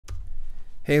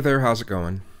Hey there, how's it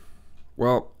going?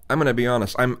 Well, I'm gonna be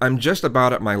honest. I'm just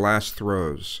about at my last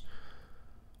throes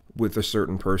with a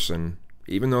certain person,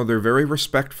 even though they're very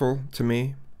respectful to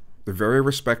me. They're very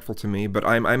respectful to me, but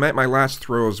I'm at my last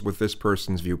throes with this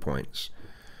person's viewpoints.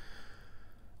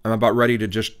 I'm about ready to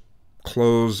just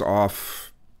close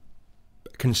off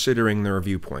considering their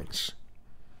viewpoints.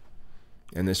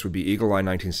 And this would be Eagle Eye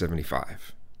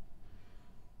 1975.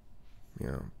 You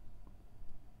know.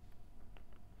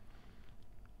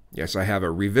 Yes, I have a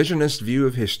revisionist view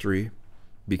of history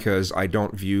because I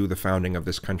don't view the founding of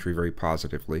this country very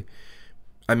positively.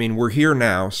 I mean, we're here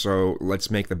now, so let's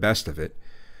make the best of it.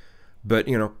 But,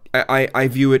 I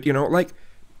view it, like,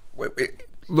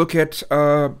 look at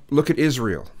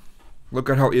Israel. Look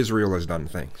at how Israel has done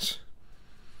things.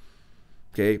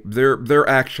 Okay, their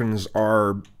actions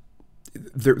are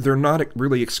they're not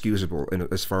really excusable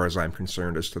as far as I'm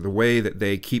concerned as to the way that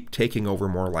they keep taking over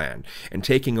more land and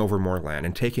taking over more land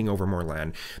and taking over more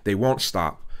land. They won't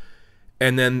stop.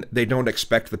 And then they don't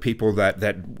expect the people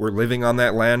that were living on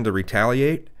that land to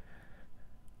retaliate.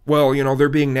 Well, they're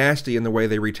being nasty in the way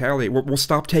they retaliate. We'll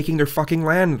stop taking their fucking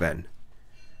land then.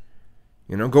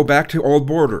 Go back to old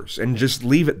borders and just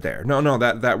leave it there. No,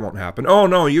 that won't happen. Oh,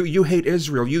 no, you hate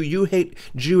Israel. You hate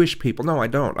Jewish people. No, I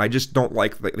don't. I just don't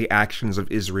like the actions of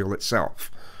Israel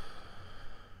itself.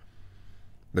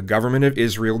 The government of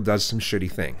Israel does some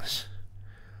shitty things.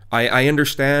 I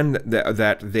understand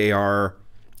that they are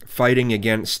fighting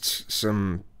against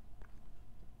some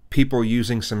people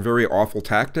using some very awful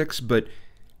tactics, but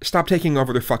stop taking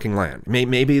over their fucking land.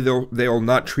 Maybe they'll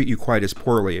not treat you quite as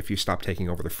poorly if you stop taking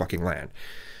over their fucking land.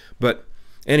 But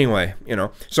anyway,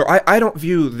 so I don't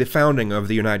view the founding of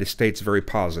the United States very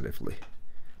positively.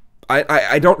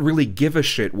 I don't really give a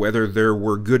shit whether there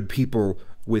were good people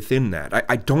within that.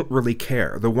 I don't really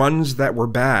care. The ones that were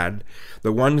bad,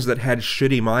 the ones that had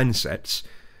shitty mindsets,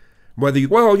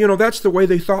 that's the way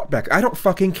they thought back. I don't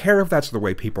fucking care if that's the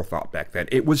way people thought back then.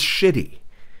 It was shitty.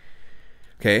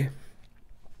 Okay?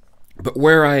 But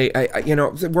where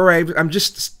I'm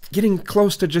just getting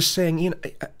close to just saying,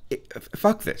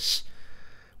 fuck this.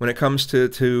 When it comes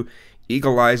to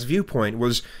Eagle Eye's viewpoint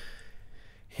was,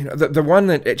 the one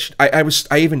that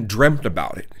I even dreamt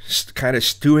about it, kind of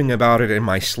stewing about it in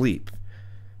my sleep.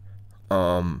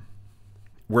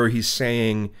 Where he's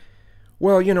saying,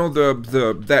 well,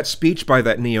 that speech by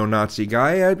that neo-Nazi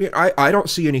guy, I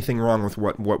don't see anything wrong with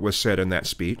what was said in that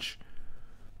speech.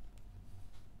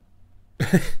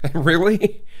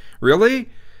 Really? Really?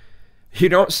 You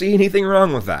don't see anything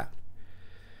wrong with that?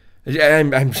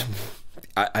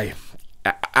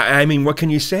 I mean, what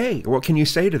can you say? What can you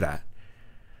say to that?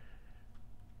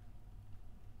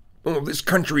 Oh, this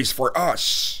country's for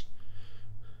us.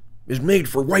 It's made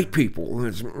for white people.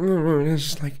 It's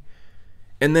just like,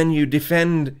 and then you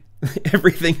defend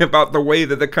everything about the way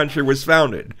that the country was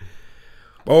founded.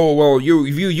 Oh, well,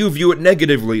 you view it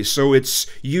negatively, so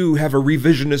you have a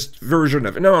revisionist version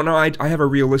of it. No, I have a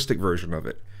realistic version of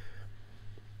it.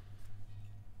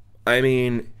 I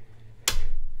mean,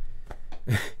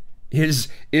 is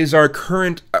our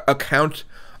current account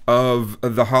of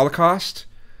the Holocaust,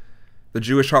 the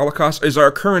Jewish Holocaust, is our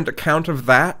current account of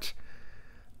that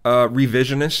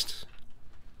revisionist?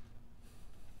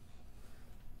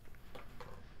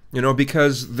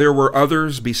 Because there were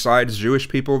others besides Jewish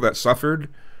people that suffered.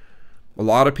 A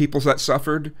lot of people that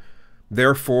suffered.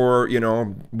 Therefore,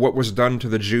 what was done to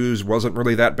the Jews wasn't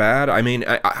really that bad. I mean,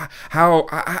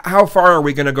 how far are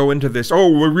we going to go into this?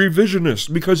 Oh, we're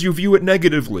revisionist because you view it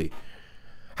negatively.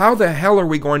 How the hell are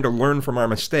we going to learn from our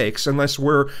mistakes unless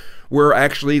we're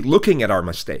actually looking at our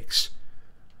mistakes?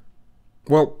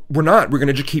 Well, we're not. We're going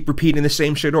to just keep repeating the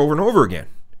same shit over and over again.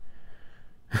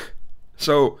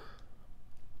 So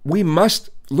we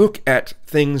must look at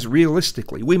things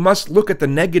realistically. We must look at the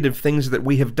negative things that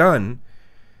we have done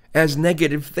as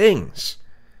negative things.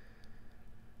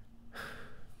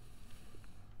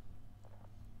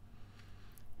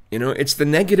 It's the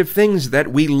negative things that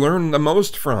we learn the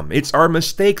most from. It's our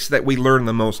mistakes that we learn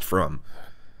the most from.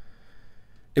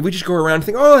 If we just go around and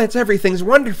think, oh, everything's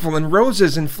wonderful and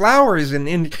roses and flowers,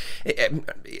 and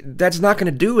that's not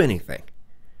going to do anything.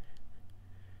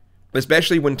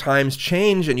 Especially when times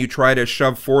change and you try to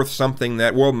shove forth something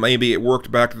that, well, maybe it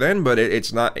worked back then, but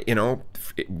it's not,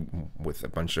 with a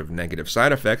bunch of negative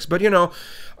side effects. But,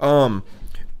 well,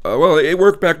 it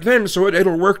worked back then, so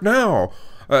it'll work now.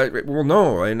 Well,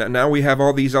 no, and now we have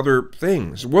all these other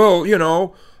things. Well,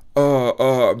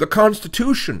 the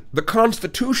Constitution, the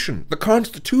Constitution, the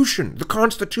Constitution, the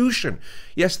Constitution.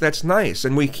 Yes, that's nice,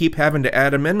 and we keep having to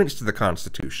add amendments to the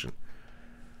Constitution.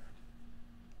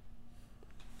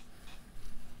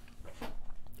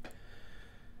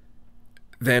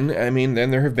 then I mean, then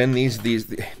there have been these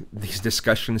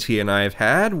discussions he and I have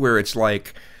had where it's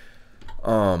like,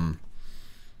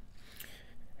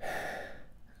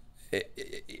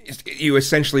 you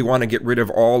essentially want to get rid of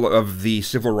all of the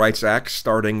Civil Rights Acts,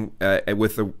 starting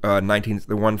with the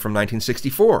one from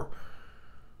 1964.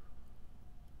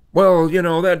 Well, you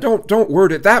know, that don't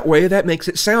word it that way. That makes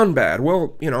it sound bad.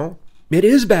 Well, you know, it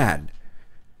is bad.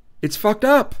 It's fucked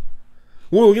up.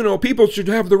 Well, you know, people should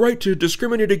have the right to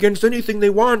discriminate against anything they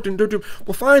want, and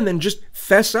well, fine, then just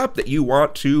fess up that you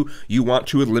want to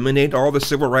eliminate all the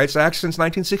Civil Rights Acts since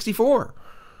 1964.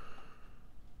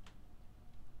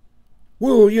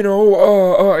 Well, you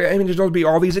know, I mean, there'll be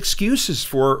all these excuses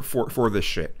for this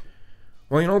shit.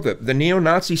 Well, you know, the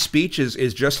neo-Nazi speech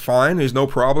is just fine. There's no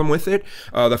problem with it.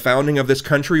 The founding of this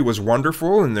country was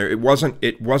wonderful, and there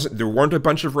weren't a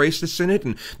bunch of racists in it,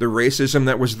 and the racism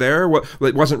that was there, well,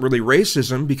 it wasn't really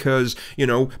racism because, you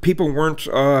know, people weren't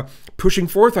pushing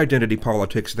forth identity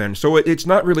politics then, so it's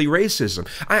not really racism.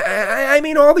 I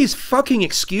mean, all these fucking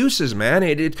excuses, man.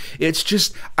 It's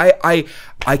just I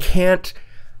can't.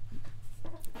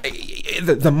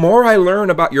 The more I learn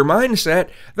about your mindset,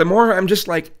 the more I'm just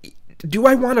like, do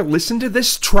I want to listen to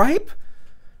this tripe?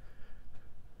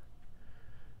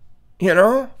 You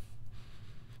know?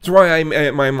 That's why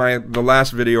the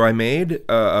last video I made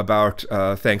about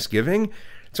Thanksgiving.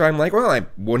 So I'm like, well, I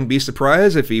wouldn't be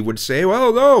surprised if he would say,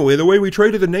 well, no, the way we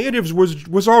treated the natives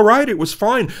was all right. It was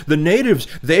fine. The natives,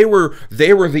 they were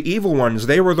the evil ones.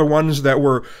 They were the ones that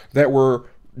were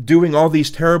doing all these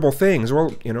terrible things.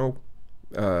 Well, you know,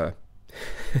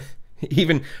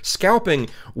 even scalping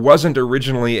wasn't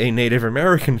originally a Native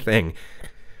American thing.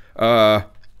 But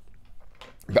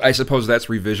I suppose that's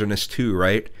revisionist too,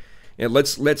 right? And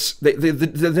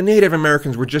the Native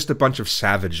Americans were just a bunch of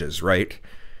savages, right?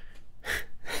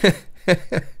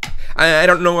 I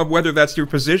don't know whether that's your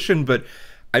position, but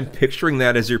I'm picturing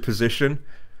that as your position.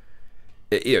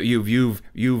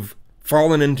 You've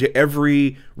fallen into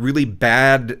every really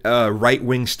bad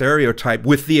right-wing stereotype,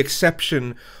 with the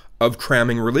exception of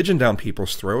cramming religion down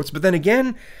people's throats. But then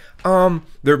again, there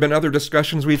have been other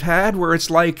discussions we've had where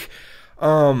it's like,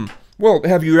 well,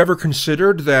 have you ever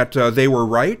considered that they were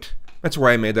right? That's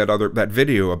why I made that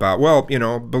video about, well, you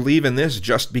know, believe in this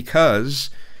just because,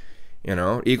 you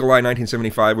know, Eagle Eye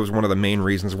 1975 was one of the main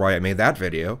reasons why I made that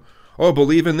video. Oh,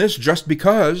 believe in this just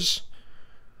because.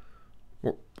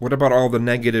 Well, what about all the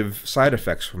negative side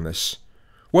effects from this?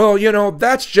 Well, you know,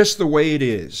 that's just the way it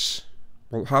is.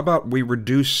 Well, how about we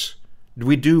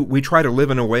try to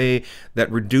live in a way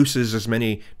that reduces as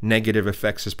many negative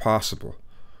effects as possible?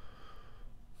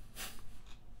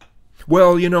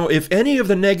 Well, you know, if any of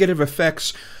the negative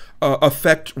effects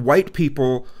affect white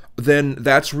people, then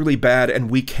that's really bad,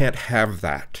 and we can't have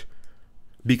that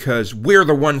because we're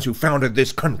the ones who founded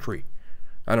this country.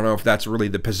 I don't know if that's really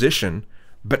the position,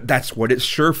 but that's what it's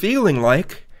sure feeling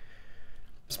like.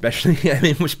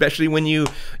 Especially when you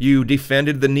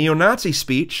defended the neo-Nazi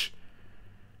speech.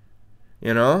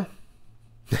 You know?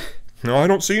 No, I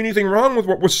don't see anything wrong with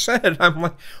what was said. I'm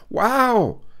like,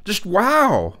 wow. Just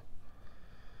wow.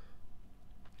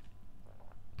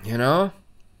 You know?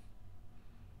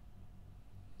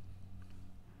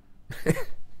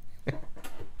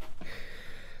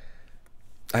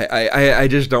 I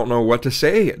just don't know what to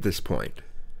say at this point.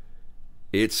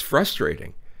 It's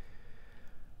frustrating.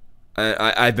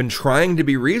 I've been trying to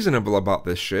be reasonable about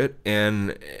this shit,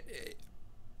 and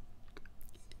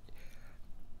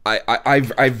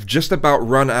I've just about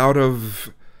run out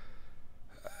of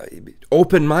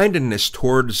open-mindedness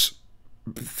towards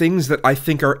things that I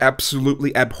think are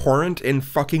absolutely abhorrent and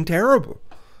fucking terrible.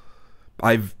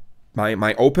 My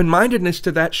open-mindedness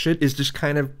to that shit is just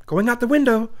kind of going out the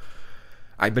window.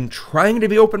 I've been trying to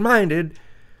be open-minded,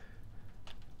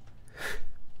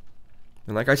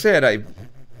 and like I said,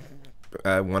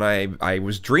 when I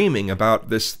was dreaming about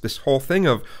this whole thing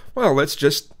of, well, let's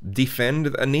just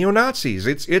defend neo-Nazis.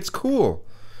 It's cool.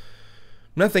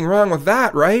 Nothing wrong with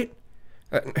that, right?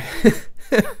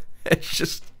 It's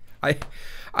just I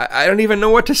don't even know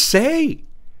what to say.